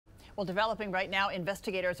Well, developing right now,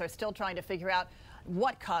 investigators are still trying to figure out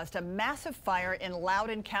what caused a massive fire in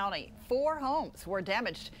Loudoun County. 4 homes were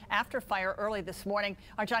damaged after fire early this morning.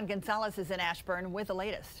 Our John Gonzalez is in Ashburn with the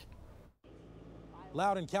latest.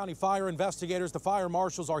 Loudoun County fire investigators, the fire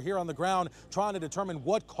marshals are here on the ground trying to determine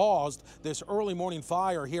what caused this early morning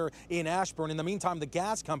fire here in Ashburn. In the meantime, the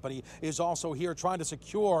gas company is also here trying to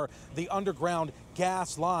secure the underground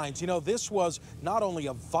gas lines. You know, this was not only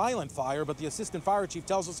a violent fire, but the assistant fire chief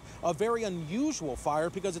tells us a very unusual fire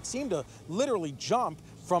because it seemed to literally jump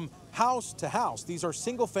from house to house. These are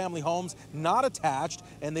single-family homes, not attached,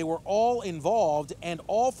 and they were all involved, and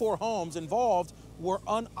all 4 homes involved were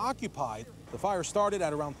unoccupied. The fire started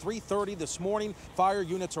at around 3:30 this morning. Fire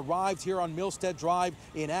units arrived here on Milstead Drive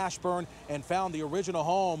in Ashburn and found the original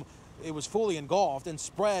home. It was fully engulfed and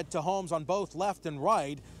spread to homes on both left and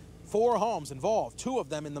right. 4 homes involved. 2 of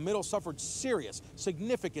them in the middle suffered serious,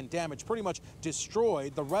 significant damage, pretty much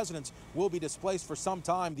destroyed. The residents will be displaced for some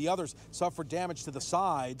time. The others suffered damage to the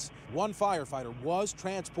sides. 1 firefighter was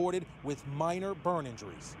transported with minor burn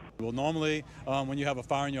injuries. Well, normally, when you have a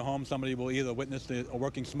fire in your home, somebody will either witness a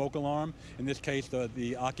working smoke alarm. In this case,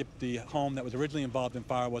 the home that was originally involved in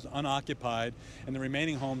fire was unoccupied, and the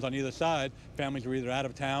remaining homes on either side, families were either out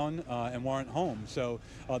of town and weren't home. So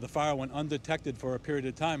the fire went undetected for a period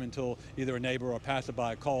of time until either a neighbor or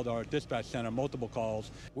passerby called our dispatch center, multiple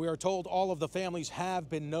calls. We are told all of the families have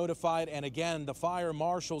been notified, and again, the fire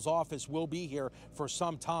marshal's office will be here for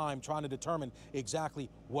some time trying to determine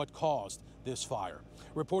exactly what caused this fire.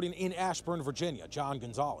 Reporting in Ashburn, Virginia, John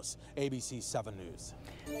Gonzalez, ABC 7 News.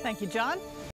 Thank you, John.